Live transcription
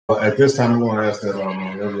At this time, we want to ask that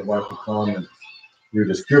every wife will come and read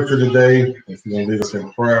the scripture today. If you're going to lead us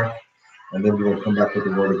in prayer, and then we're going to come back with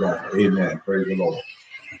the word of God. Amen. Praise the Lord.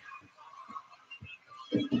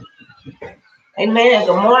 Amen.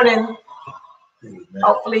 Good morning. Amen.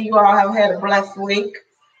 Hopefully you all have had a blessed week.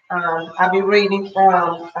 I'll be reading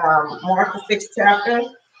from Mark the 6th chapter,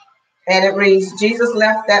 and it reads, Jesus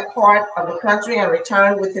left that part of the country and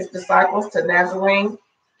returned with his disciples to Nazarene,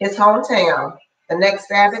 his hometown. The next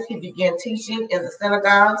Sabbath, he began teaching in the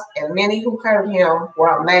synagogues, and many who heard him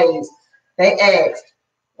were amazed. They asked,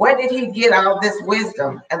 where did he get all this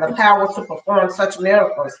wisdom and the power to perform such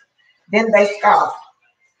miracles? Then they scoffed.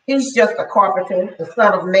 He's just a carpenter, the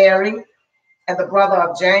son of Mary, and the brother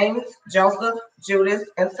of James, Joseph, Judas,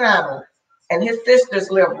 and Simon. And his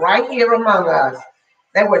sisters live right here among us.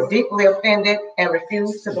 They were deeply offended and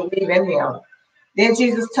refused to believe in him. Then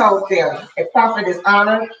Jesus told them, a prophet is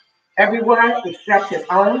honored everywhere except his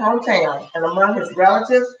own hometown and among his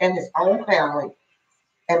relatives and his own family.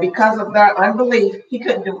 And because of their unbelief, he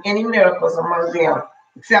couldn't do any miracles among them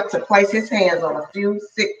except to place his hands on a few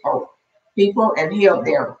sick people and heal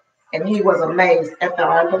them. And he was amazed at their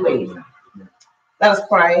unbelief. Let us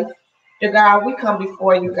pray. Dear God, we come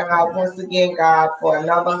before you, God, once again, God, for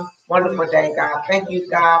another wonderful day, God. Thank you,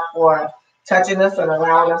 God, for touching us and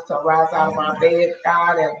allowing us to rise out of our bed,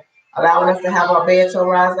 God, and allowing us to have our bed to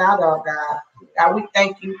rise out of, God. God, we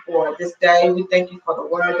thank you for this day. We thank you for the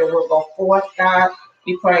word that will go forth, God.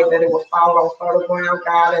 We pray that it will fall on fertile ground,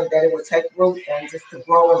 God, and that it will take root and just to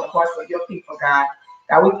grow in the hearts of your people, God.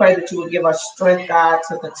 God, we pray that you will give us strength, God,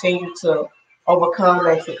 to continue to overcome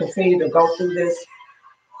and to continue to go through this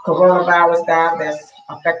coronavirus, God, that's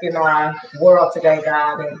affecting our world today,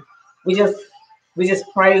 God. And we just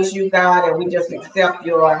praise you, God, and we just accept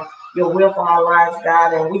your will for our lives,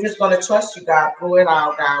 God. And we're just going to trust you, God, through it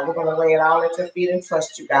all, God. We're going to lay it all at your feet and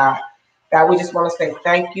trust you, God. God, we just want to say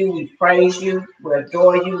thank you. We praise you. We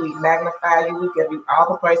adore you. We magnify you. We give you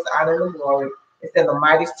all the praise, the honor, and the glory. It's in the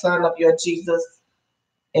mighty Son of your Jesus.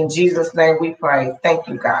 In Jesus' name we pray. Thank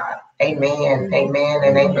you, God. Amen, amen,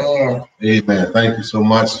 and amen. Amen. Thank you so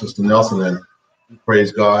much, Sister Nelson, and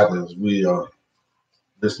praise God as we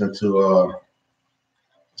listen to a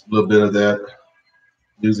little bit of that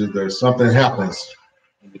music. There's something happens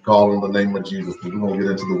when you call on the name of Jesus. We're going to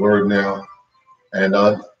get into the word now. And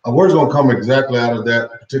our word's going to come exactly out of that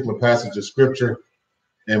particular passage of scripture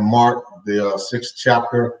in Mark, the 6th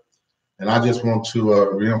chapter. And I just want to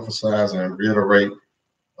reemphasize and reiterate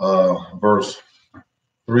verse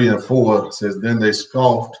 3 and 4. It says, then they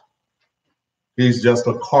scoffed, he's just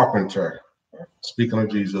a carpenter, speaking of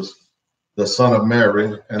Jesus, the son of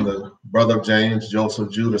Mary, and the brother of James,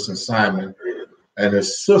 Joseph, Judas, and Simon, and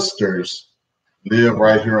his sisters live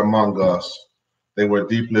right here among us. They were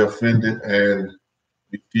deeply offended and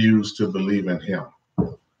refused to believe in him.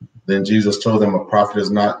 Then Jesus told them, a prophet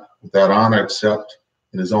is not without honor except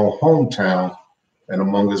in his own hometown and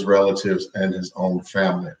among his relatives and his own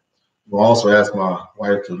family. We'll also ask my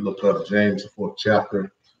wife to look up James, the 4th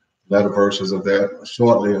chapter, latter verses of that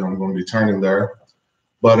shortly, and I'm going to be turning there.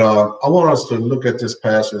 But I want us to look at this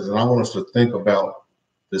passage, and I want us to think about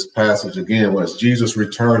this passage again, as Jesus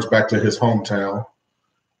returns back to his hometown.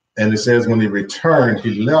 And it says when he returned,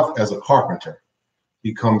 he left as a carpenter.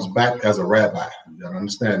 He comes back as a rabbi. You got to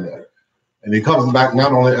understand that. And he comes back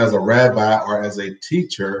not only as a rabbi or as a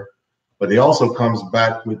teacher, but he also comes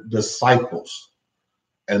back with disciples.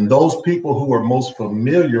 And those people who were most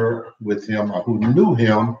familiar with him or who knew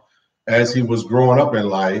him as he was growing up in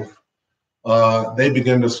life, they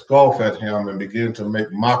began to scoff at him and begin to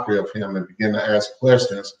make mockery of him and begin to ask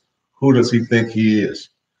questions. Who does he think he is?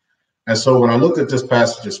 And so when I looked at this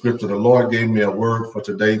passage of scripture, the Lord gave me a word for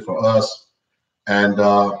today for us. And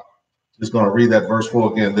just going to read that verse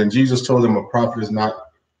 4 again. Then Jesus told them, a prophet is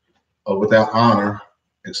not without honor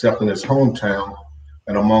except in his hometown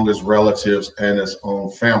and among his relatives and his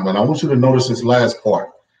own family. And I want you to notice this last part.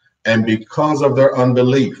 And because of their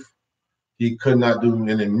unbelief, he could not do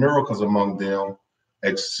any miracles among them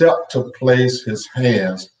except to place his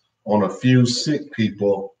hands on a few sick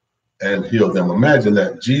people and heal them. Imagine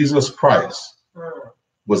that Jesus Christ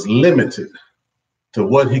was limited to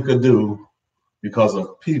what he could do because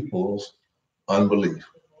of people's unbelief.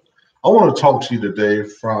 I want to talk to you today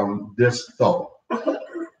from this thought.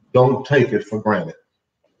 Don't take it for granted.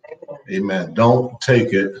 Amen. Don't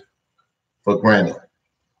take it for granted.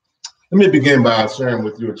 Let me begin by sharing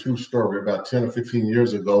with you a true story. About 10 or 15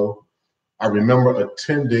 years ago, I remember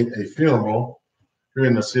attending a funeral here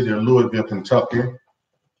in the city of Louisville, Kentucky,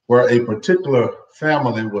 where a particular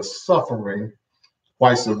family was suffering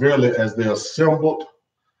quite severely as they assembled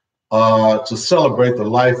to celebrate the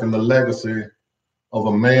life and the legacy of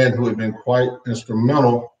a man who had been quite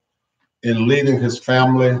instrumental in leading his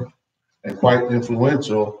family and quite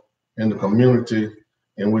influential in the community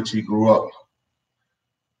in which he grew up.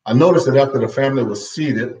 I noticed that after the family was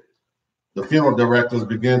seated, the funeral directors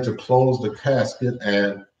began to close the casket,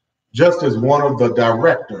 and just as one of the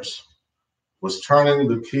directors was turning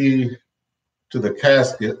the key to the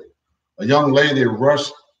casket, a young lady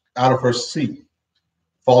rushed out of her seat,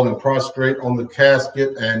 falling prostrate on the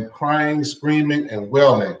casket and crying, screaming, and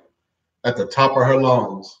wailing at the top of her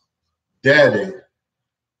lungs, "Daddy,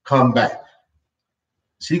 come back."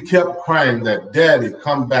 She kept crying that, "Daddy,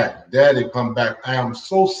 come back. Daddy, come back. I am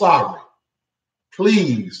so sorry.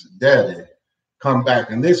 Please, Daddy, come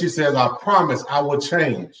back." And then she says, "I promise I will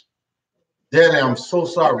change. Daddy, I'm so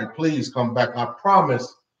sorry. Please come back. I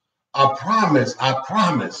promise, I promise, I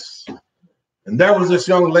promise." And there was this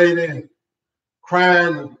young lady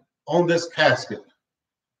crying on this casket,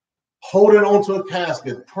 holding onto a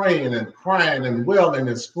casket, praying and crying and wailing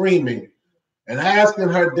and screaming and asking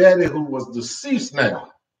her daddy, who was deceased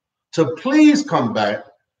now, to please come back.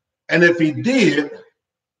 And if he did,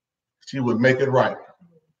 she would make it right.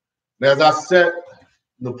 And as I sat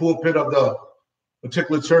in the pulpit of the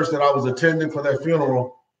particular church that I was attending for that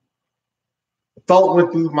funeral, a thought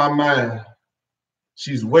went through my mind: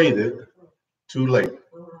 she's waited too late.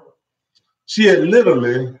 She had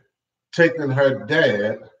literally taken her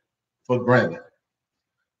dad for granted.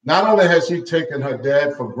 Not only had she taken her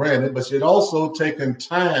dad for granted, but she had also taken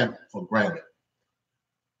time for granted.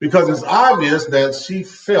 Because it's obvious that she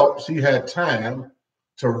felt she had time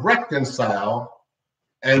to reconcile,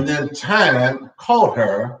 and then time caught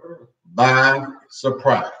her by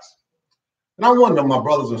surprise. And I wonder, my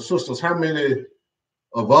brothers and sisters, how many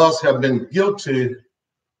of us have been guilty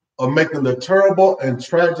of making the terrible and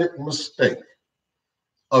tragic mistake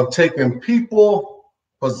of taking people,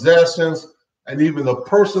 possessions, and even the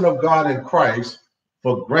person of God in Christ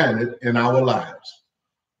for granted in our lives.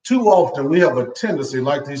 Too often we have a tendency,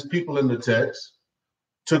 like these people in the text,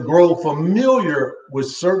 to grow familiar with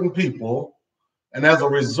certain people, and as a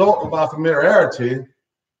result of our familiarity,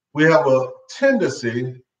 we have a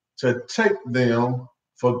tendency to take them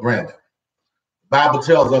for granted. The Bible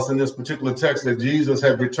tells us in this particular text that Jesus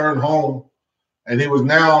had returned home, and he was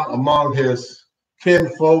now among his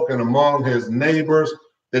kinfolk and among his neighbors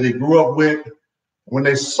that he grew up with. When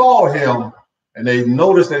they saw him and they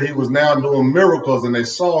noticed that he was now doing miracles, and they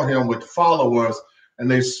saw him with followers,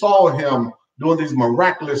 and they saw him doing these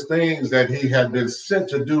miraculous things that he had been sent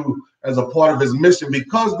to do as a part of his mission,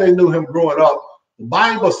 because they knew him growing up, the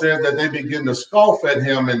Bible says that they begin to scoff at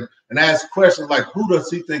him and ask questions like, who does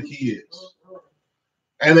he think he is?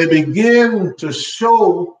 And they begin to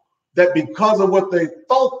show that because of what they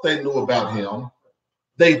thought they knew about him,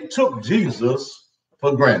 they took Jesus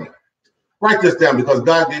for granted. Write this down, because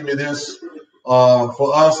God gave me this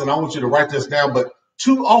for us, and I want you to write this down. But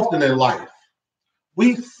too often in life,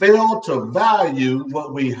 we fail to value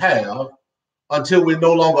what we have until we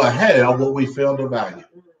no longer have what we fail to value.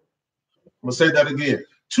 I'm going to say that again.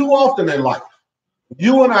 Too often in life,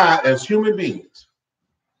 you and I as human beings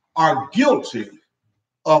are guilty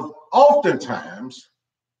of oftentimes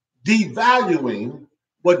devaluing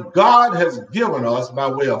what God has given us by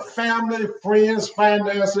way of family, friends,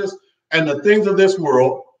 finances, and the things of this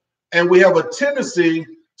world. And we have a tendency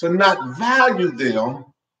to not value them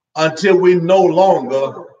until we no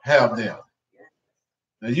longer have them.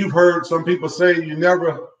 Now, you've heard some people say you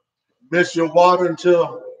never miss your water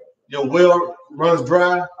until your well runs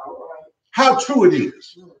dry. How true it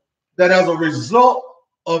is that as a result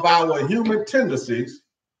of our human tendencies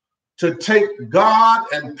to take God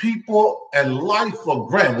and people and life for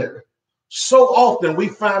granted, so often we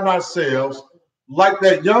find ourselves like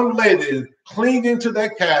that young lady clinging to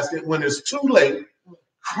that casket when it's too late,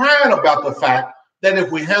 crying about the fact that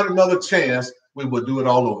if we had another chance, we would do it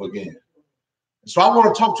all over again. So I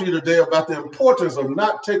want to talk to you today about the importance of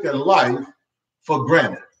not taking life for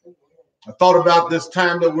granted. I thought about this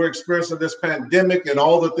time that we're experiencing, this pandemic, and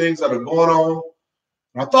all the things that are going on.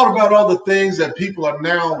 And I thought about all the things that people are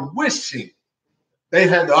now wishing they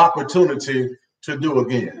had the opportunity to do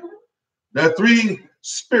again. There are three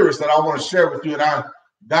spirits that I want to share with you, and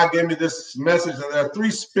God gave me this message, and there are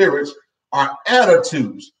three spirits, are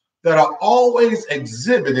attitudes that are always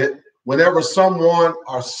exhibited whenever someone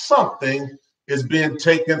or something is being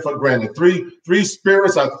taken for granted. Three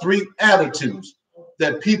spirits are three attitudes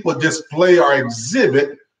that people display or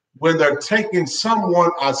exhibit when they're taking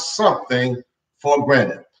someone or something for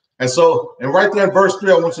granted. And right there in verse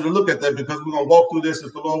 3, I want you to look at that, because we're going to walk through this,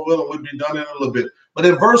 if the Lord willing, we'll be done in a little bit. But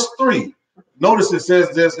in verse 3, Notice it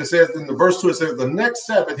says this, it says in the verse 2, it says, the next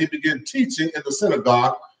Sabbath he began teaching in the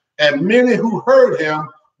synagogue, and many who heard him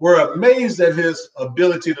were amazed at his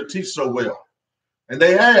ability to teach so well. And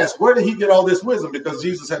they asked, where did he get all this wisdom? Because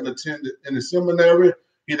Jesus hadn't attended in the seminary.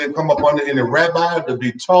 He didn't come up under any rabbi to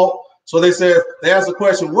be taught. So they asked the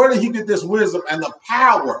question, where did he get this wisdom and the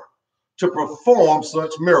power to perform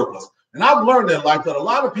such miracles? And I've learned in life that a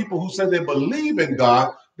lot of people who say they believe in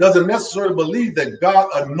God doesn't necessarily believe that God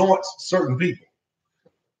anoints certain people.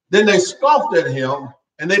 Then they scoffed at him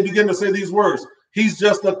and they begin to say these words, he's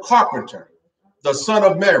just a carpenter, the son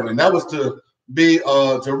of Mary. And that was to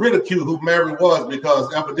ridicule who Mary was,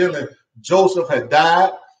 because evidently Joseph had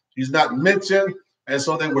died. He's not mentioned. And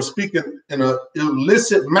so they were speaking in an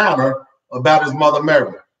illicit manner about his mother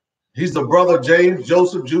Mary. He's the brother of James,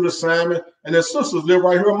 Joseph, Judas, Simon, and their sisters live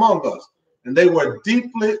right here among us. And they were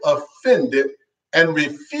deeply offended and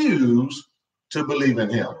refused to believe in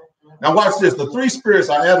him. Now watch this. The three spirits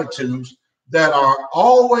are attitudes that are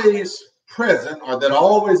always present or that are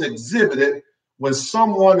always exhibited when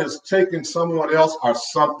someone is taking someone else or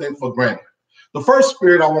something for granted. The first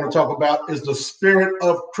spirit I want to talk about is the spirit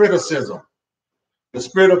of criticism. The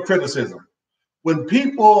spirit of criticism. When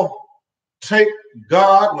people take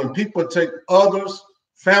God, when people take others,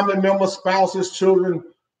 family members, spouses, children,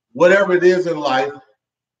 whatever it is in life,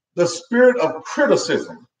 the spirit of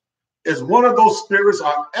criticism is one of those spirits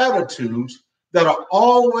or attitudes that are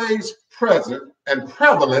always present and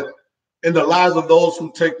prevalent in the lives of those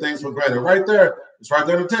who take things for granted. Right there, it's right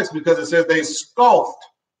there in the text, because it says they scoffed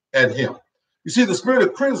at him. You see, the spirit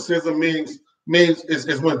of criticism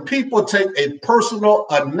is when people take a personal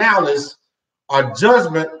analysis or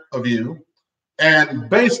judgment of you, and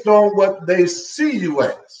based on what they see you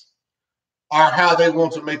as, or how they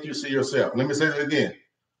want to make you see yourself. Let me say that again.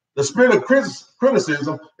 The spirit of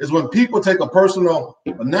criticism is when people take a personal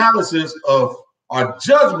analysis of or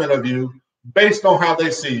judgment of you based on how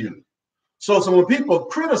they see you. So when people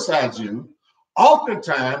criticize you,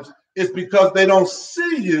 oftentimes it's because they don't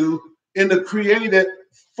see you in the created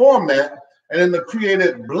format and in the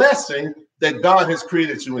created blessing that God has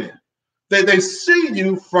created you in. They see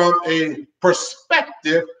you from a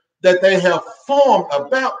perspective that they have formed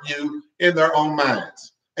about you in their own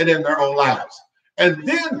minds and in their own lives. And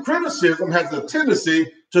then criticism has a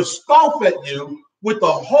tendency to scoff at you with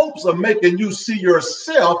the hopes of making you see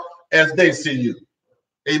yourself as they see you.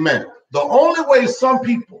 Amen. The only way some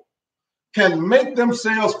people can make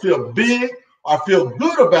themselves feel big or feel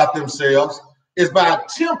good about themselves is by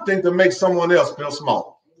attempting to make someone else feel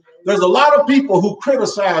small. There's a lot of people who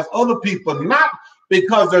criticize other people, not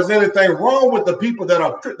because there's anything wrong with the people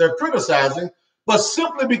that they're criticizing, but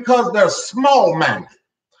simply because they're small-minded.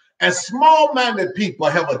 And small-minded people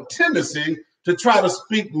have a tendency to try to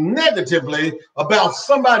speak negatively about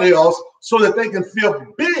somebody else so that they can feel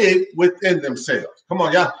big within themselves. Come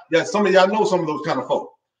on, y'all. Yeah, some of y'all know some of those kind of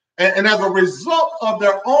folk. And as a result of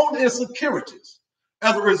their own insecurities,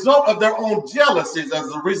 as a result of their own jealousies,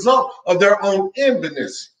 as a result of their own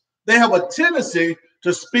enviness, they have a tendency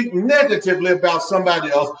to speak negatively about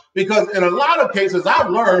somebody else, because in a lot of cases, I've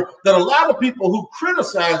learned that a lot of people who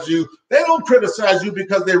criticize you, they don't criticize you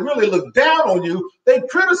because they really look down on you. They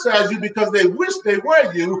criticize you because they wish they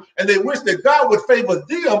were you, and they wish that God would favor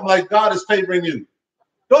them like God is favoring you.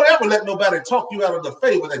 Don't ever let nobody talk you out of the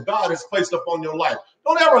favor that God has placed upon your life.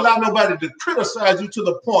 Don't ever allow nobody to criticize you to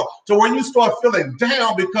the point to where you start feeling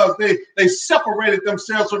down because they separated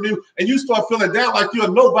themselves from you, and you start feeling down like you're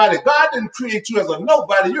a nobody. God didn't create you as a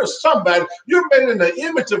nobody. You're somebody. You're made in the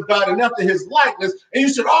image of God and after his likeness, and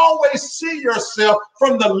you should always see yourself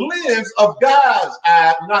from the lens of God's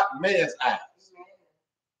eye, not man's eyes.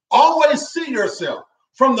 Always see yourself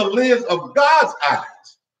from the lens of God's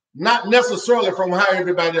eyes, not necessarily from how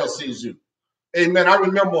everybody else sees you. Amen. I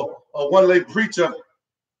remember one late preacher,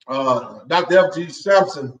 Dr. F.G.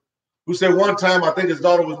 Sampson, who said one time, I think his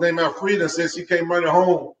daughter was named Alfreda, and said she came running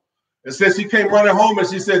home. And said she came running home and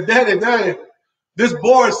she said, Daddy, this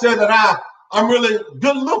boy said that I'm really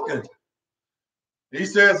good looking. He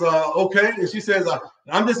says, okay. And she says,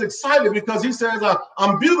 I'm just excited because he says,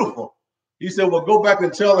 I'm beautiful. He said, well, go back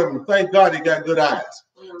and tell him, thank God he got good eyes.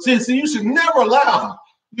 See, you should never allow,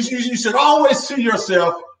 you should always see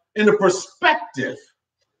yourself in the perspective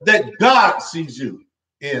that God sees you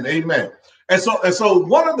in. Amen. And so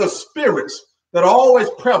one of the spirits that are always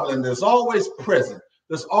prevalent, that's always present,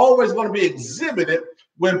 that's always going to be exhibited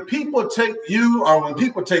when people take you, or when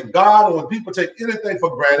people take God, or when people take anything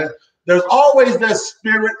for granted, there's always that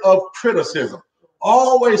spirit of criticism.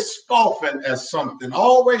 always scoffing at something,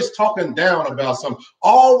 always talking down about something,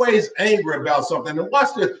 always angry about something. And watch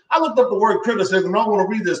this. I looked up the word criticism, and I want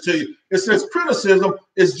to read this to you. It says criticism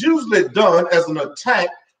is usually done as an attack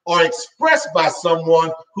or expressed by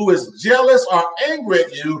someone who is jealous or angry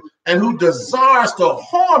at you and who desires to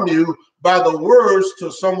harm you by the words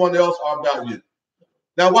to someone else or about you.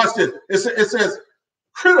 Now watch this. It says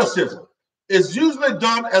criticism is usually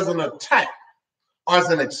done as an attack or as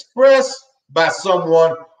an express by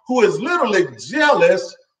someone who is literally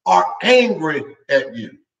jealous or angry at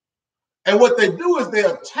you. And what they do is they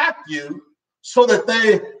attack you so that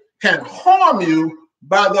they can harm you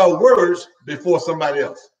by their words before somebody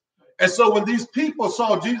else. And so when these people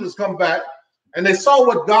saw Jesus come back and they saw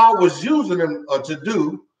what God was using him to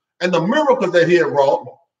do and the miracles that he had wrought,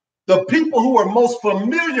 the people who were most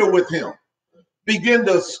familiar with him began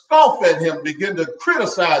to scoff at him, begin to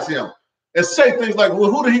criticize him and say things like,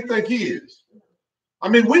 well, who do he think he is? I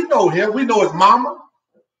mean, we know him. We know his mama.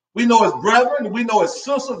 We know his brethren. We know his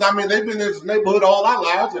sisters. I mean, they've been in his neighborhood all our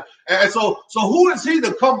lives. And so who is he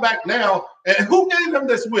to come back now? And who gave him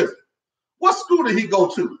this wisdom? What school did he go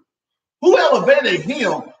to? Who elevated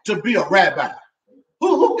him to be a rabbi?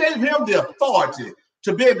 Who gave him the authority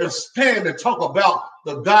to be able to stand and talk about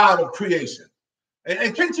the God of creation?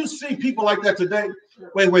 And can't you see people like that today?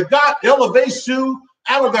 When God elevates you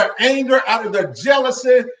out of their anger, out of their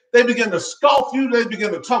jealousy, they begin to scoff you. They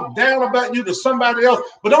begin to talk down about you to somebody else.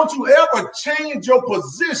 But don't you ever change your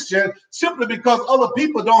position simply because other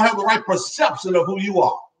people don't have the right perception of who you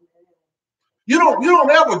are. You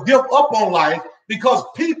don't ever give up on life because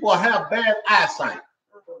people have bad eyesight.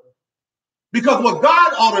 Because what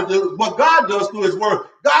God ought to do, what God does through his word,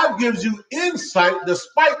 God gives you insight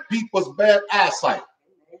despite people's bad eyesight.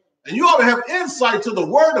 And you ought to have insight to the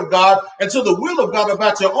word of God and to the will of God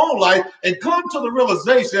about your own life and come to the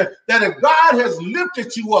realization that if God has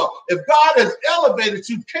lifted you up, if God has elevated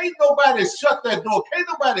you, can't nobody shut that door. Can't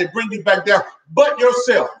nobody bring you back down but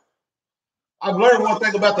yourself. I've learned one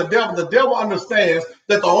thing about the devil. The devil understands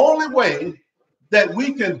that the only way that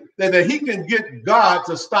he can get God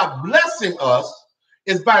to stop blessing us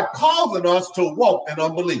is by causing us to walk in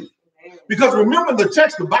unbelief. Because remember the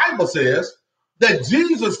text, the Bible says that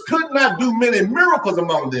Jesus could not do many miracles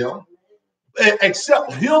among them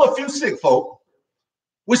except heal a few sick folk,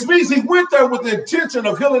 which means he went there with the intention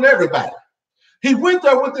of healing everybody. He went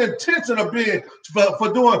there with the intention of being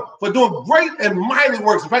for doing great and mighty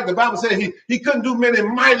works. In fact, the Bible said he couldn't do many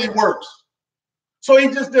mighty works. So he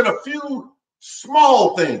just did a few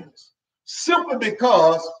small things simply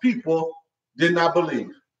because people did not believe.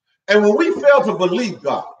 And when we fail to believe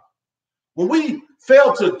God, when we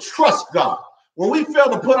fail to trust God, when we fail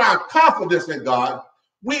to put our confidence in God,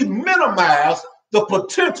 we minimize the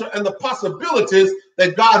potential and the possibilities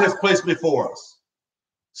that God has placed before us,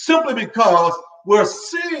 simply because we're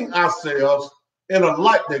seeing ourselves in a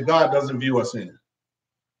light that God doesn't view us in.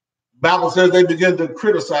 The Bible says they began to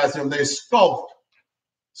criticize him. They scoffed,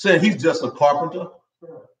 saying he's just a carpenter.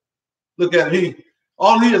 Look at it.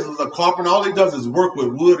 All he is a carpenter. All he does is work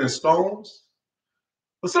with wood and stones.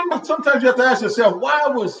 But sometimes you have to ask yourself,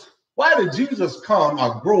 why did Jesus come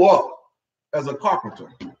or grow up as a carpenter?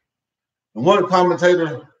 And one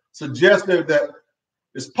commentator suggested that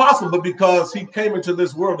it's possible because he came into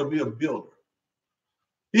this world to be a builder.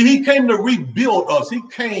 He came to rebuild us. He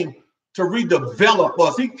came to redevelop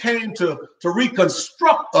us. He came to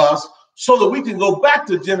reconstruct us so that we can go back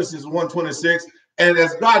to Genesis 1:26. And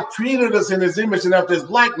as God created us in his image and after his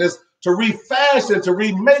likeness, to refashion, to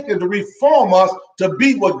remake, and to reform us to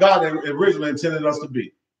be what God originally intended us to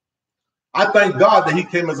be. I thank God that he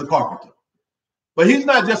came as a carpenter. But he's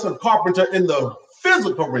not just a carpenter in the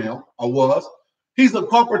physical realm, or was. He's a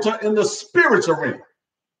carpenter in the spiritual realm.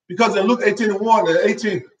 Because in Luke 18:1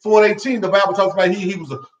 and 4:18, the Bible talks about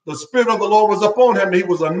the Spirit of the Lord was upon him, and he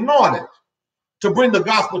was anointed to bring the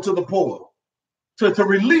gospel to the poor, to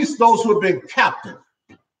release those who have been captive,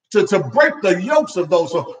 to break the yokes of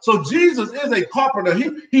those. So Jesus is a carpenter.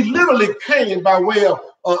 He literally came by way of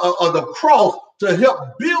the cross to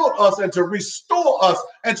help build us and to restore us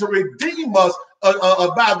and to redeem us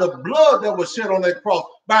by the blood that was shed on that cross,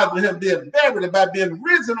 by him being buried and by being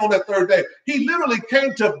risen on that third day. He literally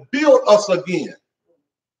came to build us again.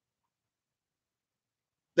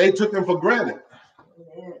 They took him for granted.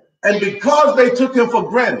 And because they took him for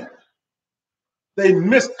granted, they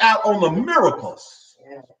missed out on the miracles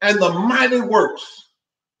and the mighty works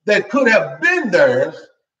that could have been theirs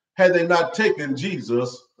had they not taken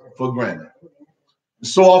Jesus for granted.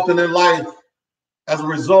 So often in life, as a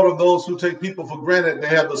result of those who take people for granted, they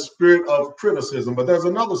have the spirit of criticism. But there's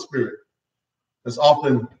another spirit that's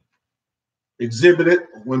often exhibited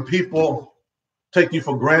when people take you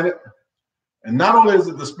for granted. And not only is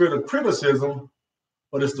it the spirit of criticism,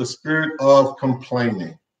 but it's the spirit of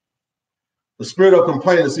complaining. The spirit of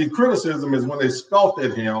complaining. See, criticism is when they scoffed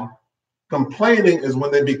at him. Complaining is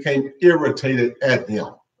when they became irritated at him.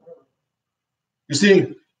 You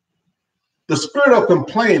see, the spirit of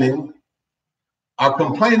complaining, our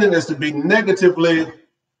complaining is to be negatively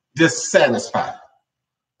dissatisfied,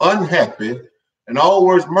 unhappy, and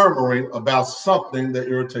always murmuring about something that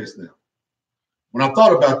irritates them. When I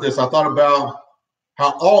thought about this, I thought about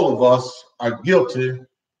how all of us are guilty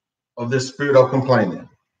of this spirit of complaining.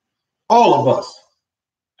 All of us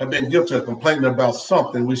have been guilty of complaining about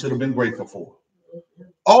something we should have been grateful for.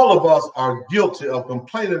 All of us are guilty of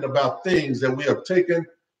complaining about things that we have taken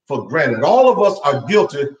for granted. All of us are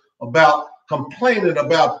guilty about complaining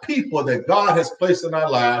about people that God has placed in our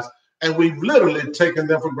lives, and we've literally taken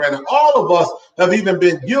them for granted. All of us have even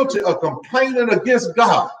been guilty of complaining against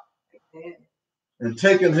God and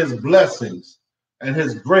taking his blessings and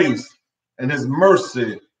his grace and his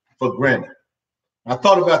mercy for granted. I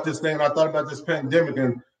thought about this thing, and I thought about this pandemic,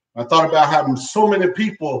 and I thought about how so many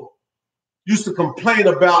people used to complain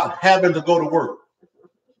about having to go to work.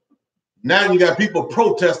 Now you got people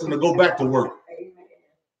protesting to go back to work.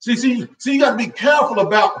 See, you got to be careful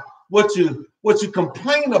about what you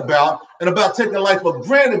complain about and about taking life for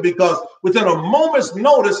granted, because within a moment's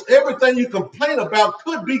notice, everything you complain about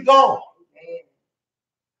could be gone.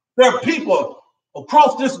 There are people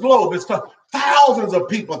across this globe, it's thousands of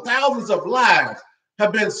people, thousands of lives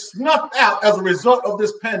have been snuffed out as a result of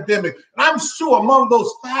this pandemic. And I'm sure among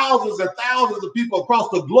those thousands and thousands of people across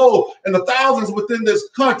the globe and the thousands within this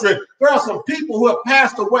country, there are some people who have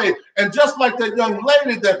passed away. And just like that young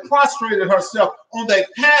lady that prostrated herself on that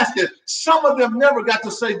casket, some of them never got to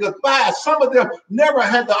say goodbye. Some of them never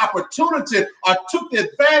had the opportunity or took the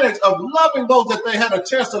advantage of loving those that they had a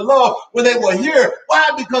chance to love when they were here. Why?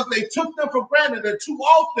 Because they took them for granted. And too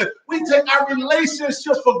often we take our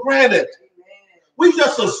relationships for granted. We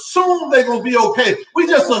just assume they're going to be okay. We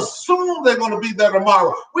just assume they're going to be there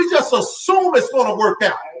tomorrow. We just assume it's going to work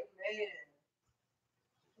out.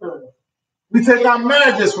 We take our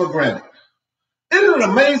marriages for granted. Isn't it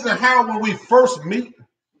amazing how when we first meet,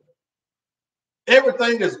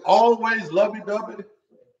 everything is always lovey-dovey?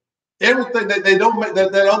 Everything that they don't make,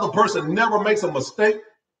 that other person never makes a mistake.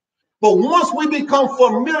 But once we become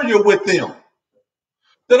familiar with them,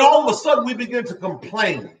 then all of a sudden we begin to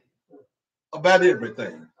complain about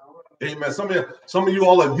everything. Amen. Some of you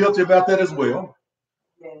all are guilty about that as well.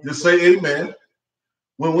 Just say amen.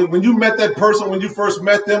 When you met that person, when you first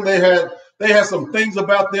met them, they had some things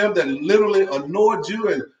about them that literally annoyed you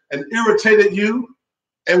and irritated you.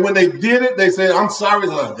 And when they did it, they said, I'm sorry.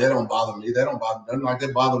 Like, they don't bother me. They don't bother nothing like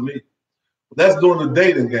that bother me. But that's during the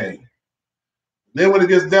dating game. Then when it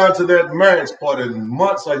gets down to that marriage part and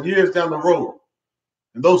months or years down the road,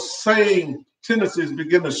 and those same tendencies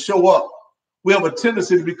begin to show up, we have a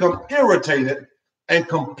tendency to become irritated and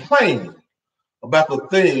complain about the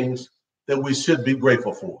things that we should be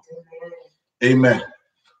grateful for. Amen.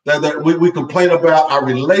 That we complain about our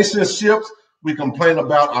relationships. We complain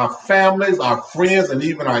about our families, our friends, and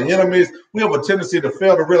even our enemies. We have a tendency to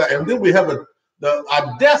fail to realize. And then we have the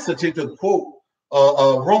audacity to quote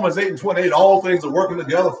Romans 8:28, all things are working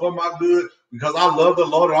together for my good because I love the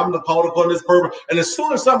Lord and I'm called according to his purpose. And as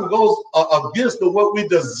soon as something goes against what we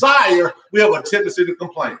desire, we have a tendency to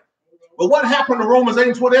complain. But what happened to Romans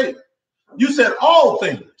 8:28? You said all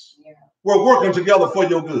things were working together for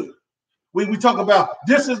your good. We talk about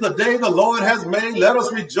this is the day the Lord has made. Let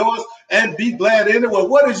us rejoice and be glad in it. Well,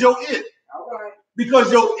 what is your it?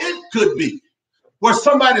 Because your it could be where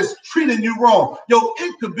somebody's treating you wrong. Your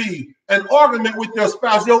it could be an argument with your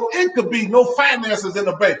spouse. Your it could be no finances in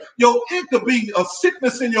the bank. Your it could be a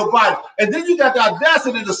sickness in your body. And then you got the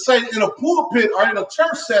audacity to say in a pulpit or in a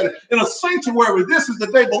church setting, in a sanctuary, this is the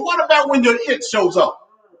day. But what about when your it shows up?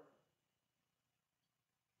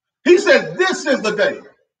 He said, this is the day.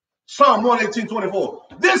 Psalm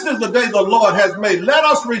 118:24. This is the day the Lord has made. Let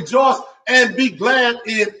us rejoice and be glad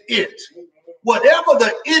in it. Whatever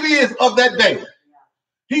the it is of that day,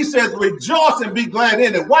 he says, rejoice and be glad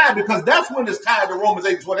in it. Why? Because that's when it's tied to Romans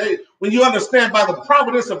 8:28. When you understand by the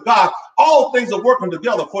providence of God, all things are working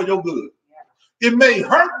together for your good. It may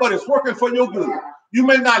hurt, but it's working for your good. You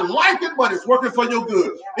may not like it, but it's working for your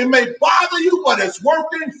good. It may bother you, but it's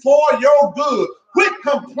working for your good. Quit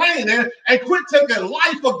complaining and quit taking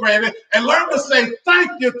life for granted and learn to say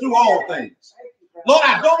thank you through all things. Lord,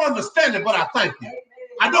 I don't understand it, but I thank you.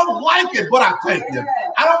 I don't like it, but I thank you.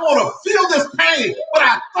 I don't want to feel this pain, but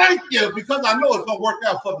I thank you because I know it's going to work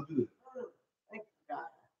out for the good.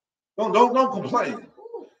 Don't complain.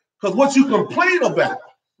 Because what you complain about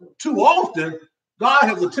too often, God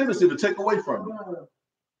has a tendency to take away from you.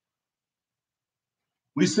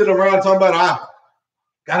 We sit around talking about, I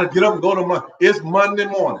got to get up and go to Monday. It's Monday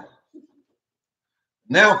morning.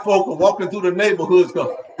 Now folk are walking through the neighborhoods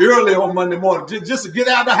early on Monday morning just to get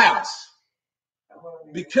out of the house.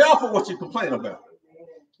 Be careful what you complain about.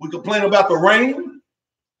 We complain about the rain.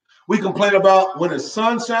 We complain about when the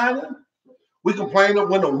sun's shining. We complain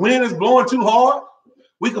when the wind is blowing too hard.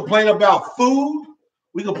 We complain about food.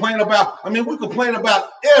 We complain about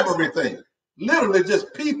everything. Literally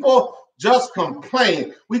just people just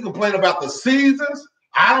complain. We complain about the seasons.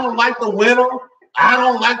 I don't like the winter. I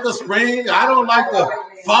don't like the spring. I don't like the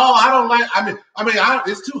fall.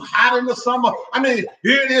 It's too hot in the summer. Here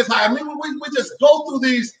it is. We just go through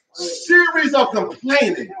these series of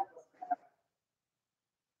complaining.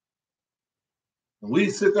 We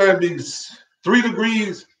sit there and be 3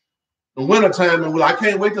 degrees in wintertime, and I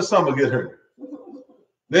can't wait till summer get here.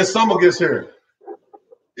 Then summer gets here.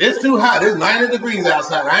 It's too hot. It's 90 degrees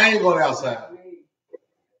outside. I ain't going outside.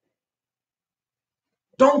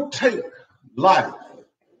 Don't take life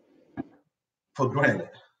for granted.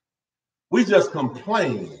 We just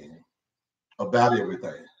complain about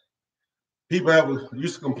everything. People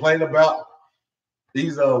used to complain about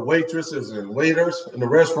these waitresses and waiters in the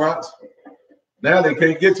restaurants. Now they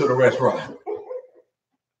can't get to the restaurant.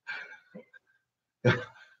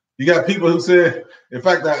 You got people who said, in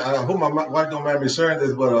fact, I hope my wife don't mind me sharing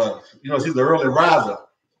this, but she's an early riser.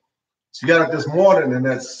 She got up this morning, and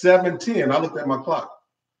at 7:10, I looked at my clock.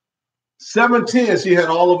 7:10, she had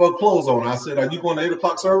all of her clothes on. I said, "Are you going to 8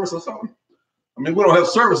 o'clock service or something?" We don't have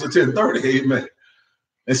service at 10:30, amen.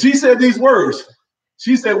 And she said these words.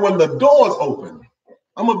 She said, "When the doors open,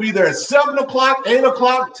 I'm going to be there at 7 o'clock, 8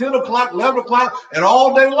 o'clock, 10 o'clock, 11 o'clock, and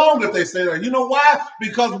all day long if they say that." You know why?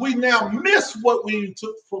 Because we now miss what we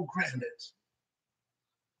took for granted.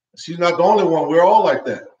 She's not the only one. We're all like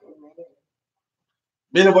that.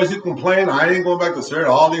 Many of us, you complain, I ain't going back to service,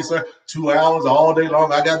 all these 2 hours all day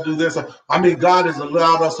long. I got to do this. God has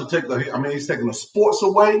allowed us to take he's taking the sports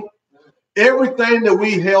away. Everything that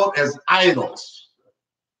we held as idols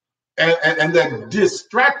and that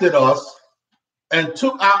distracted us and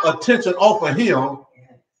took our attention off of him,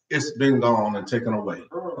 it's been gone and taken away.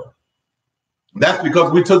 That's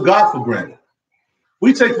because we took God for granted.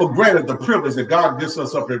 We take for granted the privilege that God gets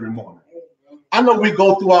us up every morning. I know we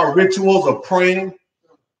go through our rituals of praying,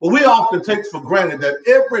 but we often take for granted that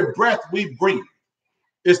every breath we breathe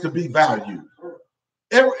is to be valued.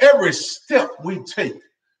 Every step we take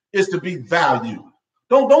is to be valued.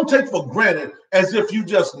 Don't take for granted as if you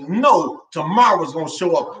just know tomorrow's going to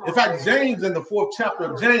show up. In fact, James, in the 4th chapter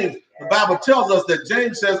of James, the Bible tells us that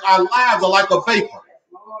James says our lives are like a vapor.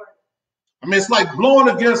 It's like blowing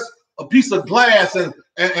against a piece of glass and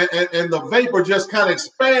the vapor just kind of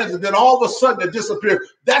expands and then all of a sudden it disappears.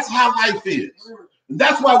 That's how life is. And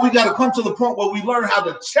that's why we got to come to the point where we learn how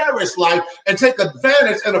to cherish life and take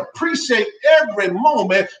advantage and appreciate every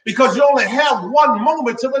moment, because you only have one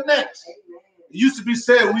moment to the next. It used to be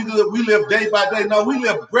said we live day by day. No, we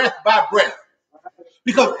live breath by breath,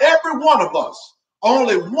 because every one of us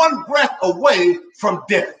only one breath away from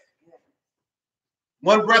death.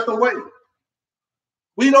 One breath away.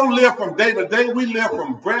 We don't live from day to day. We live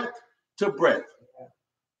from breath to breath.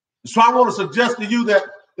 So I want to suggest to you that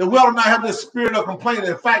we ought not have this spirit of complaining.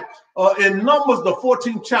 In fact, in Numbers, the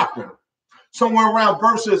 14th chapter, somewhere around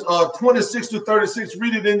verses 26 to 36,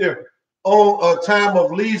 read it in your own time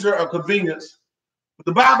of leisure or convenience. But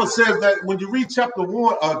the Bible says that when you read chapter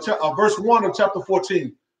 1, verse 1 of chapter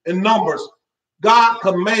 14 in Numbers, God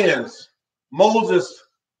commands Moses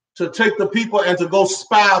to take the people and to go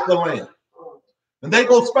spy out the land. And they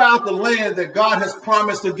go spy out the land that God has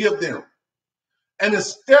promised to give them. And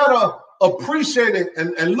instead of appreciating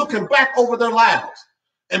and looking back over their lives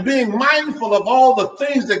and being mindful of all the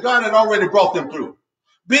things that God had already brought them through,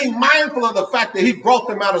 being mindful of the fact that he brought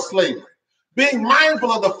them out of slavery, being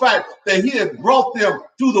mindful of the fact that he had brought them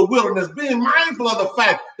through the wilderness, being mindful of the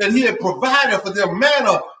fact that he had provided for them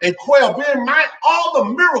manna and quail, being mindful all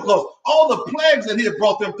the miracles, all the plagues that he had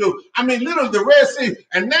brought them through. Literally the Red Sea.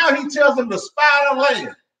 And now he tells them to spy the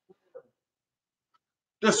land,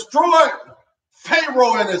 destroy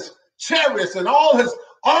Pharaoh and his chariots and all his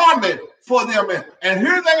army for them. And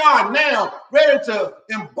here they are now ready to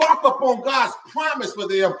embark upon God's promise for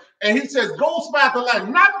them. And he says, go spy the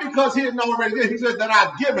land, not because he had already did. He says that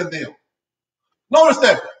I've given them. Notice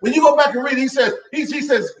that when you go back and read, he says,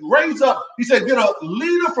 raise up, he said, get a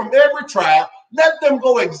leader from every tribe, let them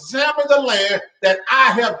go examine the land that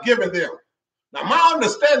I have given them. Now, my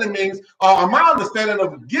understanding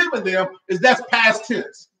of giving them is that's past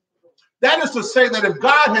tense. That is to say that if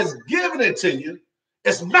God has given it to you,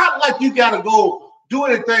 it's not like you got to go do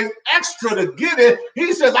anything extra to get it.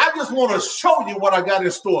 He says, I just want to show you what I got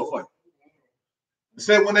in store for you. He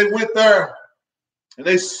said when they went there and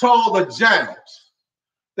they saw the giants,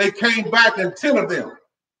 they came back, and 10 of them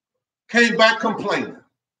came back complaining.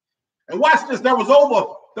 And watch this, there was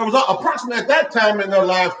approximately at that time in their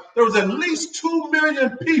lives, there was at least 2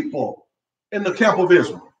 million people in the camp of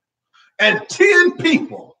Israel. And 10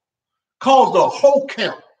 people caused the whole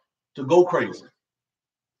camp to go crazy.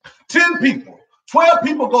 10 people, 12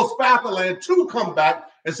 people go spy the land, 2 come back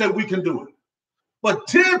and say, we can do it. But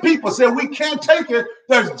 10 people said, we can't take it.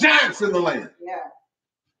 There's giants in the land. Yeah.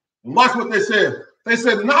 And watch what they said. They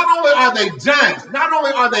said, not only are they giants, not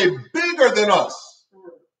only are they bigger than us.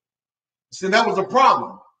 See, that was a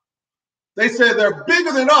problem. They said they're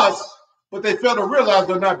bigger than us, but they failed to realize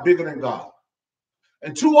they're not bigger than God.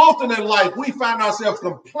 And too often in life, we find ourselves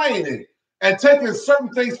complaining and taking certain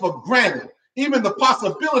things for granted, even the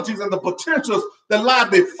possibilities and the potentials that lie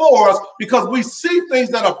before us, because we see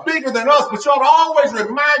things that are bigger than us. But you ought to always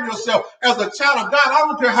remind yourself, as a child of God, I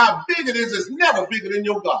don't care how big it is, it's never bigger than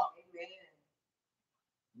your God. Amen.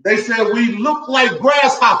 They said we look like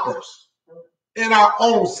grasshoppers in our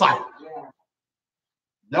own sight. Yeah.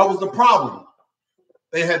 That was the problem.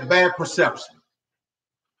 They had bad perception.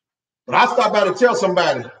 But I stopped by to tell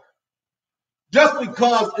somebody, just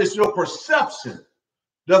because it's your perception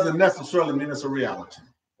doesn't necessarily mean it's a reality.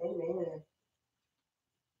 Amen.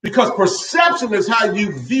 Because perception is how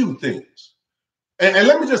you view things. And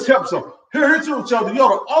let me just help some. Here's each other. You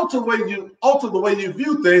ought to alter the way you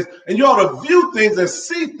view things, and you ought to view things and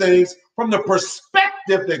see things from the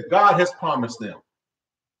perspective that God has promised them.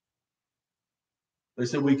 They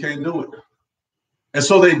said, we can't do it. And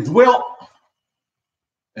so they dwelt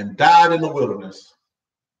and died in the wilderness.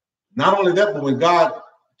 Not only that, but when God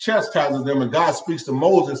chastises them and God speaks to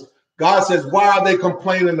Moses, God says, why are they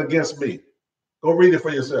complaining against me? Go read it for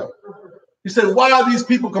yourself. He said, why are these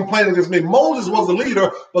people complaining against me? Moses was the leader,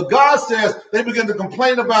 but God says they began to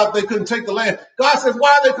complain about they couldn't take the land. God says,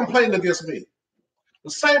 why are they complaining against me? The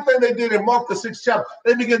same thing they did in Mark the 6th chapter.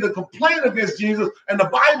 They began to complain against Jesus, and the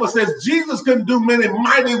Bible says Jesus couldn't do many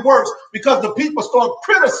mighty works because the people start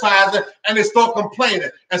criticizing and they start complaining.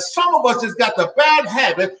 And some of us just got the bad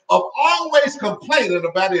habit of always complaining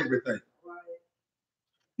about everything.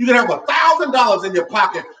 You can have $1,000 in your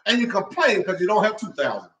pocket and you complain because you don't have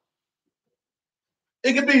 2,000.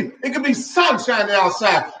 It could be sunshine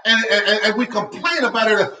outside, and we complain about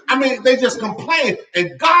it. I mean, they just complain,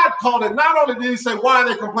 and God called it. Not only did He say, "Why are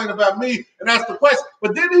they complaining about me?" and ask the question,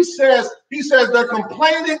 but then He says their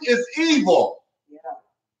complaining is evil. Yeah.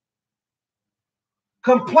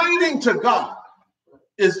 Complaining to God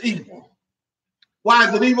is evil. Why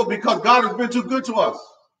is it evil? Because God has been too good to us.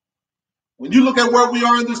 When you look at where we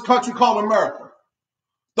are in this country called America,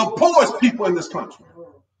 the poorest people in this country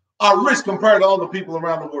are rich compared to other people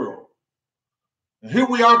around the world. And here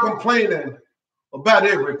we are complaining about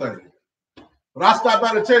everything. But I stop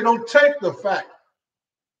by to tell you, don't take for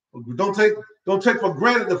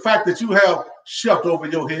granted the fact that you have shelter over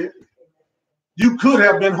your head. You could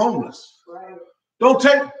have been homeless. Right. Don't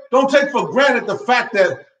take for granted the fact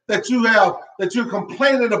that you're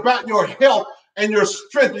complaining about your health and your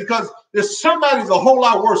strength, because there's somebody's a whole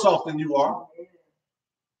lot worse off than you are.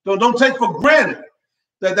 Don't take for granted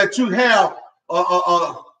that you have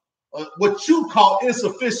what you call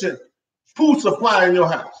insufficient food supply in your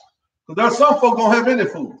house. Because there are some folks don't have any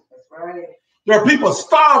food. That's right. There are people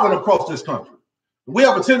starving across this country. We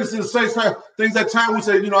have a tendency to say things at times. We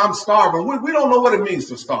say, I'm starving. We don't know what it means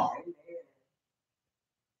to starve.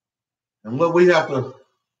 And what we have to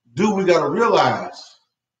do, we got to realize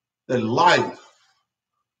that life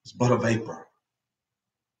is but a vapor.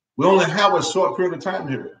 We only have a short period of time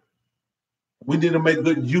here. We need to make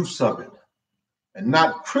good use of it and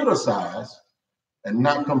not criticize and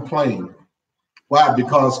not complain. Why?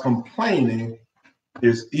 Because complaining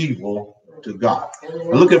is evil to God.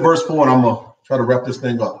 Now look at verse 4, and I'm going to try to wrap this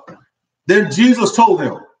thing up. Then Jesus told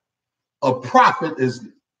them, a prophet is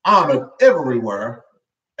honored everywhere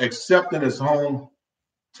except in his hometown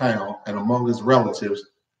and among his relatives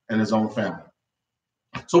and his own family.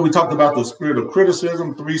 So we talked about the spirit of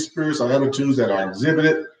criticism, 3 spirits or attitudes that are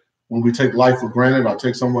exhibited when we take life for granted or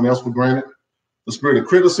take someone else for granted. The spirit of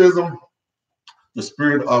criticism, the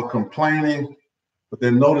spirit of complaining, but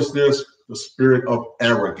then notice this, the spirit of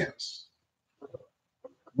arrogance.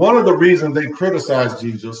 One of the reasons they criticized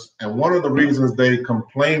Jesus and one of the reasons they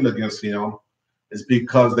complained against him is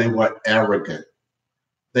because they were arrogant.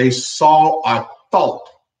 they saw or thought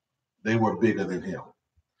they were bigger than him.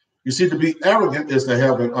 You see, to be arrogant is to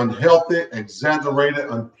have an unhealthy, exaggerated,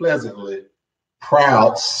 unpleasantly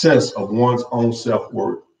proud sense of one's own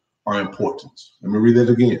self-worth or importance. Let me read that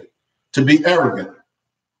again. To be arrogant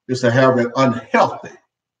is to have an unhealthy,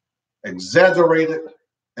 exaggerated,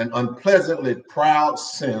 and unpleasantly proud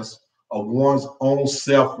sense of one's own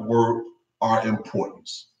self-worth or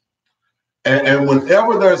importance. And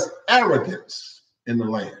whenever there's arrogance in the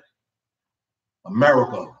land,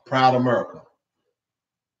 America, proud America,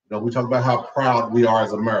 you know, we talk about how proud we are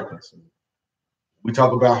as Americans. We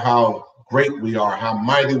talk about how great we are, how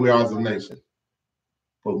mighty we are as a nation.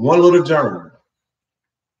 But one little germ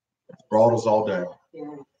brought us all down.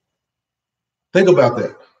 Yeah. Think about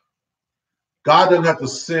that. God didn't have to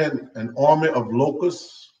send an army of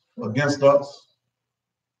locusts against us.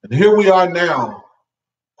 And here we are now,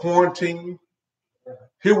 quarantined.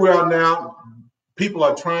 Here we are now. People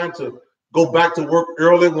are trying to go back to work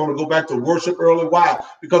early, want to go back to worship early. Why?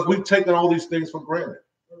 Because we've taken all these things for granted.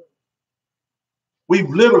 We've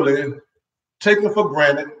literally taken for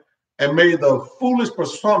granted and made the foolish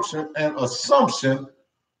presumption and assumption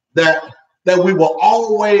that we will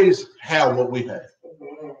always have what we have.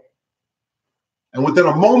 And within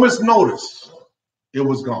a moment's notice, it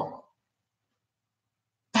was gone.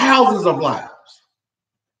 Thousands of lives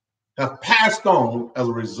have passed on as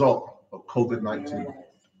a result of COVID-19.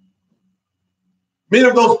 Many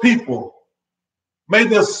of those people made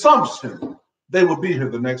the assumption they would be here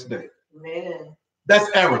the next day. Amen. That's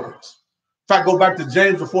arrogance. If I go back to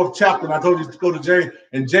James, the 4th chapter, and I told you to go to James,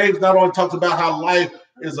 and James not only talks about how life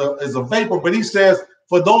is a vapor, but he says,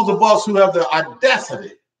 for those of us who have the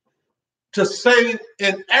audacity to say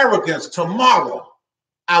in arrogance, tomorrow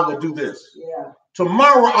I will do this. Yeah.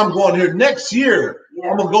 Tomorrow I'm going here. Next year,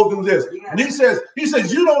 I'm going to go do this. Yeah. And he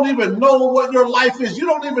says, you don't even know what your life is. You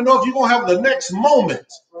don't even know if you're going to have the next moment.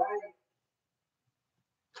 Right.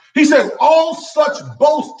 He says, all such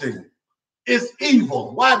boasting is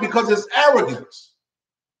evil. Why? Because it's arrogance.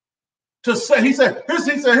 To say, he said, here's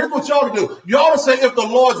what you ought to do. You ought to say, if the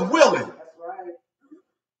Lord's willing, that's right.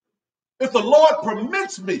 If the Lord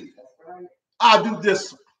permits me, right. I'll do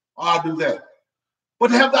this, or I'll do that. But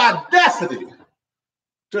to have the audacity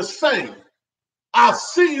to say, I'll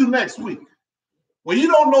see you next week. Well, you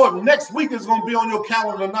don't know if next week is going to be on your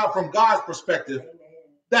calendar or not from God's perspective.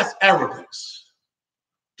 That's arrogance.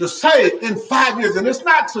 To say in 5 years, and it's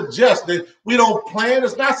not suggesting we don't plan,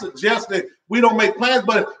 it's not suggesting we don't make plans,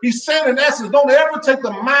 but he's saying in essence, don't ever take the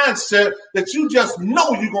mindset that you just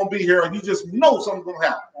know you're going to be here and you just know something's going to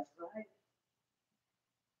happen. That's right.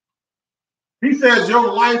 He says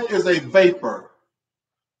your life is a vapor.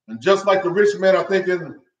 And just like the rich man, I think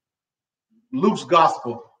in Luke's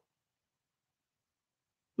gospel,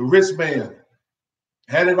 the rich man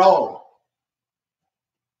had it all.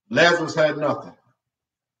 Lazarus had nothing.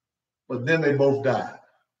 But then they both died.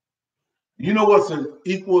 You know what's an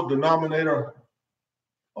equal denominator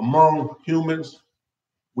among humans?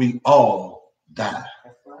 We all die.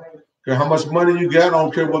 That's right. I don't care how much money you got, I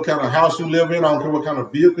don't care what kind of house you live in, I don't care what kind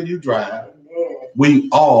of vehicle you drive. We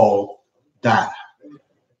all die.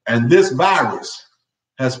 And this virus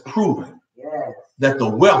has proven that the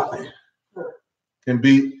wealthy can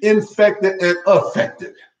be infected and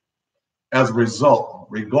affected as a result,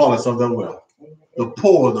 regardless of their wealth. The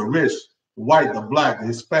poor, the rich, the white, the black, the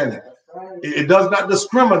Hispanic. Right. It does not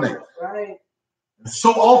discriminate. Right.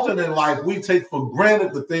 So often in life, we take for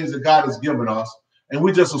granted the things that God has given us, and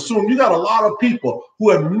we just assume. You got a lot of people who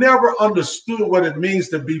have never understood what it means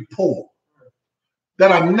to be poor,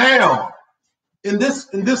 that are now in this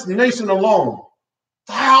nation alone,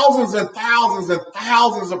 thousands and thousands and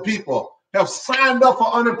thousands of people have signed up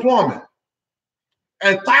for unemployment.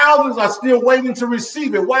 And thousands are still waiting to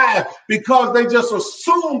receive it. Why? Because they just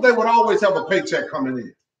assumed they would always have a paycheck coming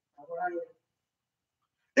in.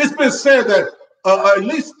 It's been said that at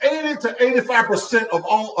least 80 to 85% of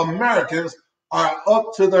all Americans are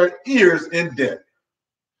up to their ears in debt.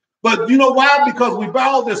 But you know why? Because we buy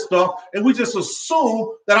all this stuff and we just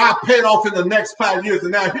assume that I'll pay it off in the next 5 years.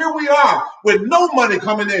 And now here we are with no money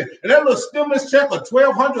coming in. And that little stimulus check of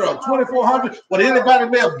 $1,200 or $2,400, what anybody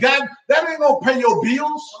may have gotten, that ain't going to pay your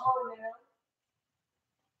bills.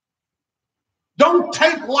 Don't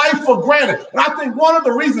take life for granted. And I think one of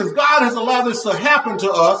the reasons God has allowed this to happen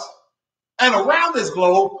to us and around this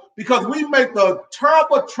globe, because we make the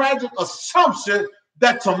terrible, tragic assumption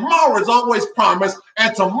that tomorrow is always promised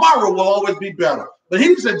and tomorrow will always be better. But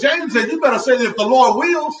James said, you better say that if the Lord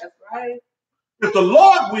wills, that's right. If the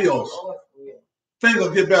Lord wills, things will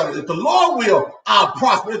get better. If the Lord will, I'll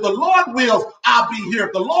prosper. If the Lord wills, I'll be here.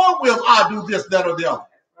 If the Lord wills, I'll do this, that, or the other.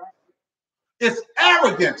 It's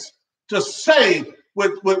arrogance to say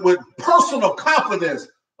with personal confidence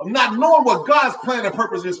of not knowing what God's plan and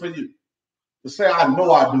purpose is for you, to say, I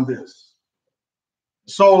know I do this.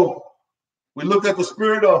 So we looked at the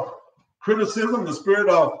spirit of criticism, the spirit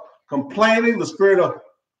of complaining, the spirit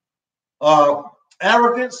of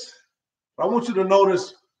arrogance. I want you to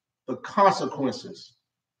notice the consequences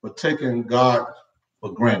for taking God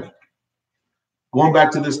for granted. Going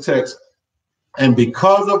back to this text, and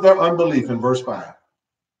because of their unbelief in verse 5,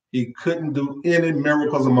 he couldn't do any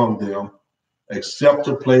miracles among them except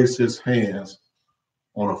to place his hands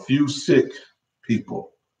on a few sick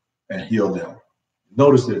people and heal them.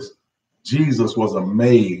 Notice this. Jesus was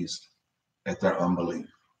amazed at their unbelief.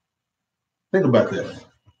 Think about that.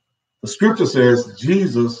 The scripture says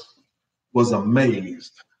Jesus was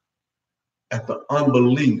amazed at the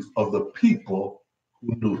unbelief of the people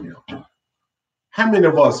who knew him. How many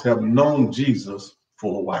of us have known Jesus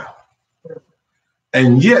for a while?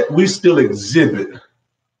 And yet we still exhibit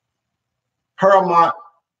paramount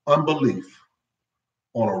unbelief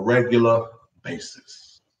on a regular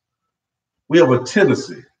basis. We have a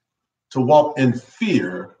tendency to walk in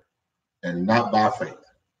fear and not by faith.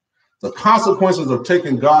 The consequences of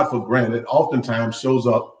taking God for granted oftentimes shows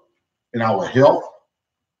up in our health.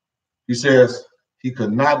 He says he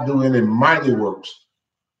could not do any mighty works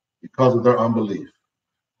because of their unbelief.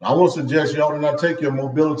 I want to suggest you ought to not take your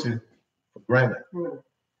mobility for granted.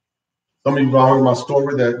 Some of you have heard my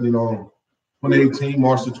story that, 2018,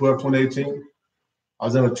 March the 12th, 2018, I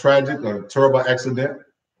was in a tragic, a terrible accident,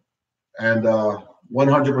 and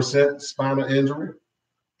 100% spinal injury,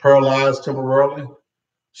 paralyzed temporarily,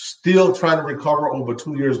 still trying to recover over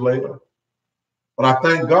 2 years later. But I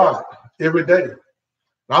thank God every day.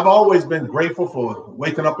 I've always been grateful for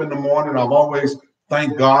waking up in the morning. I've always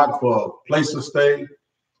thanked God for a place to stay.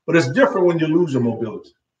 But it's different when you lose your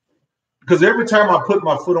mobility. Because every time I put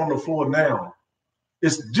my foot on the floor now,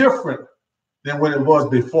 it's different than when it was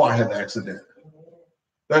before I had the accident.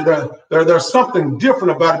 There's something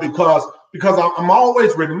different about it because I'm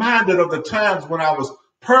always reminded of the times when I was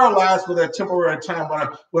paralyzed for that temporary time,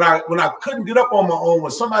 when I couldn't get up on my own,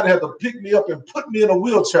 when somebody had to pick me up and put me in a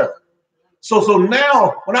wheelchair. So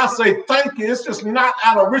now when I say thank you, it's just not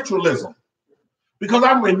out of ritualism, because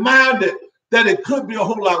I'm reminded that it could be a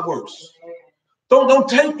whole lot worse. Don't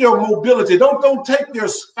take your mobility. Don't take your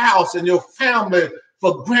spouse and your family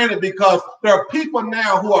for granted, because there are people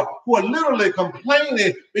now who are literally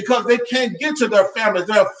complaining because they can't get to their families.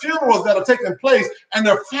 There are funerals that are taking place and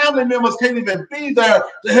their family members can't even be there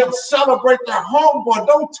to help celebrate their homeborn.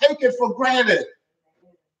 Don't take it for granted.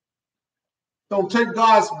 Don't take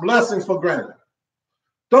God's blessings for granted.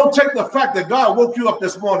 Don't take the fact that God woke you up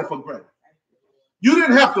this morning for granted. You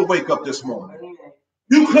didn't have to wake up this morning.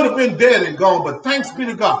 You could have been dead and gone, but thanks be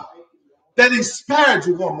to God that he spared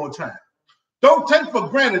you one more time. Don't take for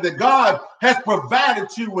granted that God has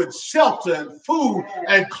provided you with shelter and food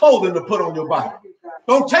and clothing to put on your body.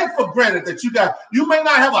 Don't take for granted that you may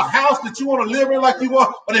not have a house that you want to live in like you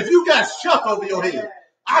want, but if you got shelter over your head,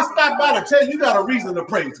 I stopped by to tell you, you got a reason to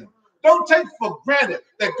praise him. Don't take for granted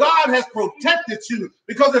that God has protected you,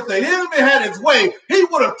 because if the enemy had his way, he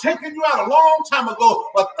would have taken you out a long time ago.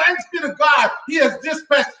 But thanks be to God, he has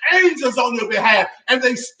dispatched angels on your behalf, and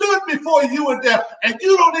they stood before you in death, and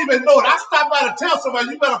you don't even know it. I stopped by to tell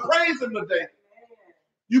somebody, you better praise him today.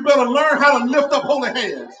 You better learn how to lift up holy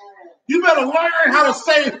hands. You better learn how to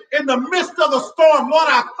say in the midst of the storm, Lord,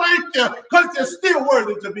 I thank you, because you're still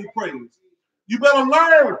worthy to be praised. You better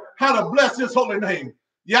learn how to bless his holy name.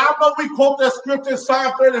 Yeah, I know we quote that scripture,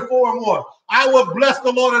 Psalm 34:1. I will bless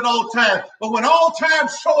the Lord at all times. But when all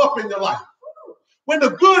times show up in your life, when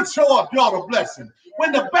the good show up, you ought to bless him.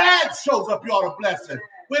 When the bad shows up, you ought to bless him.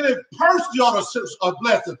 When it's cursed, you ought to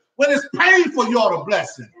bless him. When it's painful, you ought to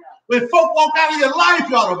bless him. When folk walk out of your life,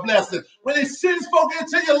 you ought to bless him. When he sends folk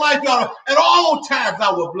into your life, you ought to, at all times,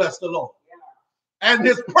 I will bless the Lord. And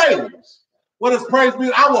his praise. What does praise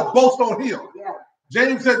mean? I will boast on him.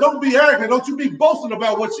 James said, don't be arrogant. Don't you be boasting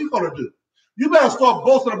about what you're going to do. You better start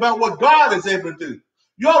boasting about what God is able to do.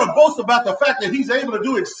 You ought to boast about the fact that he's able to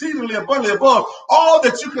do exceedingly abundantly above all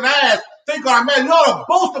that you can ask, think, or imagine. You ought to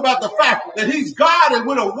boast about the fact that he's God, and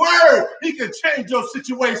with a word, he can change your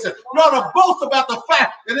situation. You ought to boast about the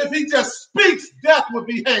fact that if he just speaks, death will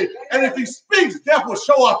behave. And if he speaks, death will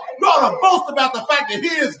show up. You ought to boast about the fact that he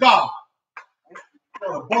is God. You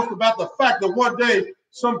ought to boast about the fact that one day,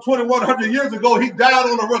 some 2,100 years ago, he died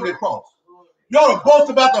on a rugged cross. You ought to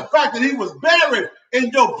boast about the fact that he was buried in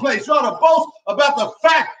your place. You ought to boast about the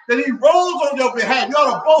fact that he rose on your behalf. You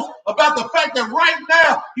ought to boast about the fact that right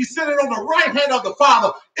now he's sitting on the right hand of the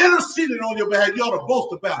Father, interceding on your behalf. You ought to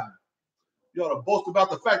boast about him. You ought to boast about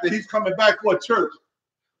the fact that he's coming back for a church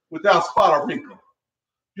without spot or wrinkle.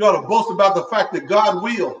 You ought to boast about the fact that God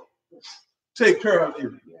will take care of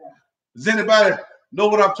you. Does anybody know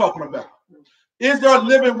what I'm talking about? Is there a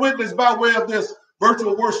living witness by way of this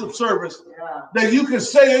virtual worship service that you can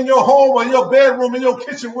say in your home or your bedroom, in your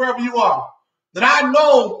kitchen, wherever you are, that I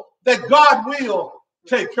know that God will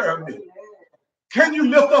take care of me? Can you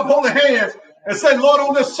lift up holy hands and say, Lord,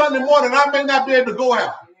 on this Sunday morning, I may not be able to go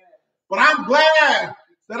out, but I'm glad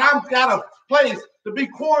that I've got a place to be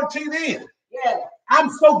quarantined in. I'm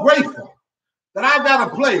so grateful that I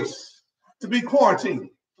got a place to be quarantined.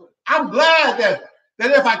 I'm glad that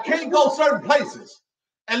if I can't go certain places,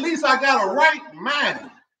 at least I got a right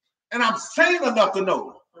mind and I'm sane enough to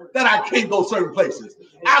know that I can't go certain places.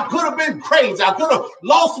 I could have been crazy. I could have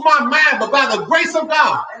lost my mind, but by the grace of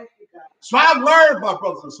God. So I've learned, my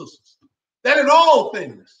brothers and sisters, that in all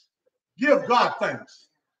things, give God thanks.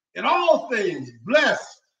 In all things,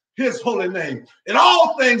 bless his holy name. In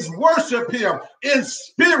all things, worship him in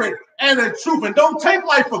spirit and in truth. And don't take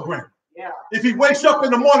life for granted. If he wakes up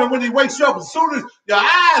in the morning, when he wakes up, as soon as your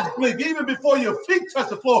eyes blink, even before your feet touch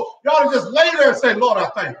the floor, you ought to just lay there and say, Lord, I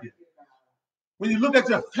thank you. When you look at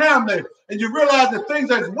your family and you realize that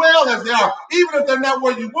things as well as they are, even if they're not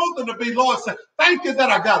where you want them to be, Lord, say, thank you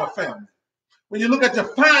that I got a family. When you look at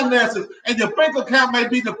your finances and your bank account may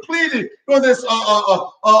be depleted during this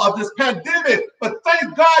this pandemic, but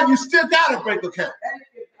thank God you still got a bank account.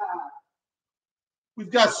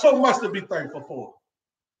 We've got so much to be thankful for.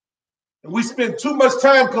 And we spend too much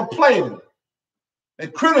time complaining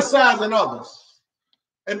and criticizing others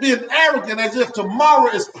and being arrogant as if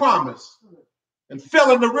tomorrow is promised and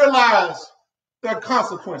failing to realize their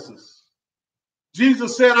consequences.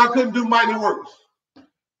 Jesus said, I couldn't do mighty works.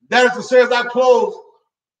 That is to say, as I close,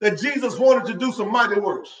 that Jesus wanted to do some mighty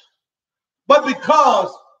works, but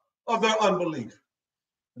because of their unbelief.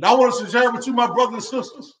 And I want to share with you, my brothers and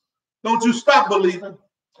sisters, don't you stop believing.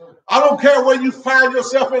 I don't care where you find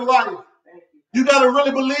yourself in life. You got to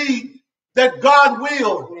really believe that God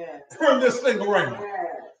will turn this thing around.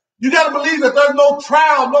 You got to believe that there's no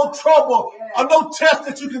trial, no trouble, or no test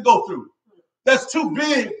that you can go through that's too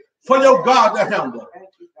big for your God to handle.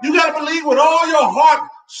 You got to believe with all your heart,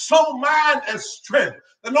 soul, mind, and strength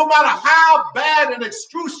that no matter how bad and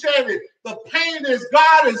excruciating the pain is,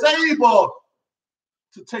 God is able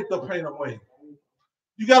to take the pain away.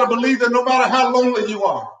 You got to believe that no matter how lonely you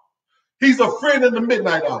are, he's a friend in the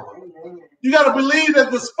midnight hour. You got to believe that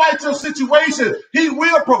despite your situation, he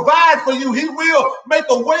will provide for you. He will make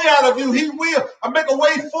a way out of you. He will make a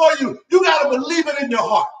way for you. You got to believe it in your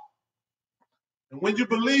heart. And when you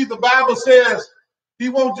believe, the Bible says he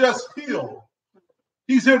won't just heal.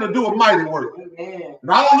 He's here to do a mighty work. And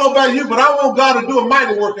I don't know about you, but I want God to do a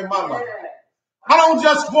mighty work in my life. I don't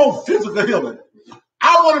just want physical healing.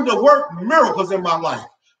 I want him to work miracles in my life.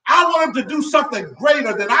 I want him to do something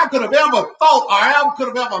greater than I could have ever thought or I could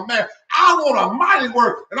have ever imagined. I want a mighty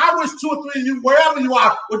work. And I wish 2 or 3 of you, wherever you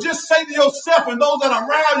are, would just say to yourself and those that are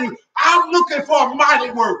around you, I'm looking for a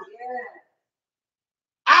mighty work.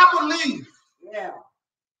 I believe. And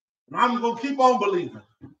I'm going to keep on believing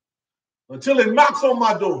until it knocks on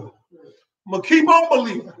my door. I'm going to keep on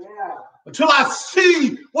believing until I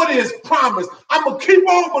see what is promised. I'm going to keep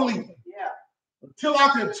on believing until I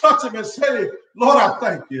can touch him and say, Lord, I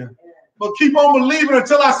thank you. But keep on believing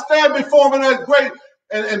until I stand before him in that great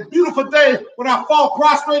and beautiful day when I fall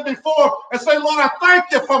prostrate before him and say, Lord, I thank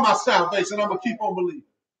you for my salvation. I'm going to keep on believing.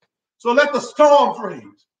 So let the storms rage.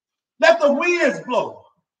 Let the winds blow.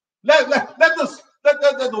 Let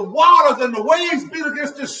the waters and the waves beat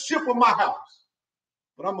against this ship of my house.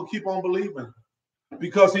 But I'm going to keep on believing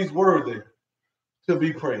because he's worthy to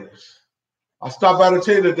be praised. I stopped by to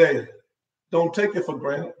tell you today, don't take it for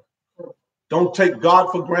granted. Don't take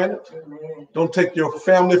God for granted. Don't take your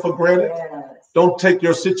family for granted. Don't take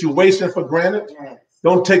your situation for granted.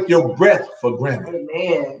 Don't take your breath for granted.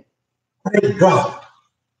 Thank God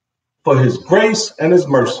for his grace and his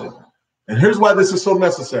mercy. And here's why this is so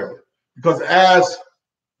necessary. Because as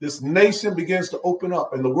this nation begins to open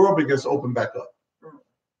up and the world begins to open back up,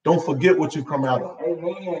 don't forget what you've come out of.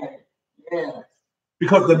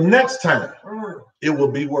 Because the next time, it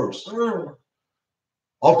will be worse.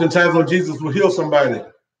 Oftentimes when Jesus would heal somebody,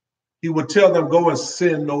 he would tell them, go and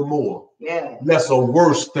sin no more. Lest a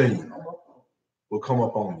worse thing will come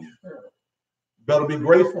upon you. Better be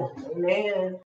grateful.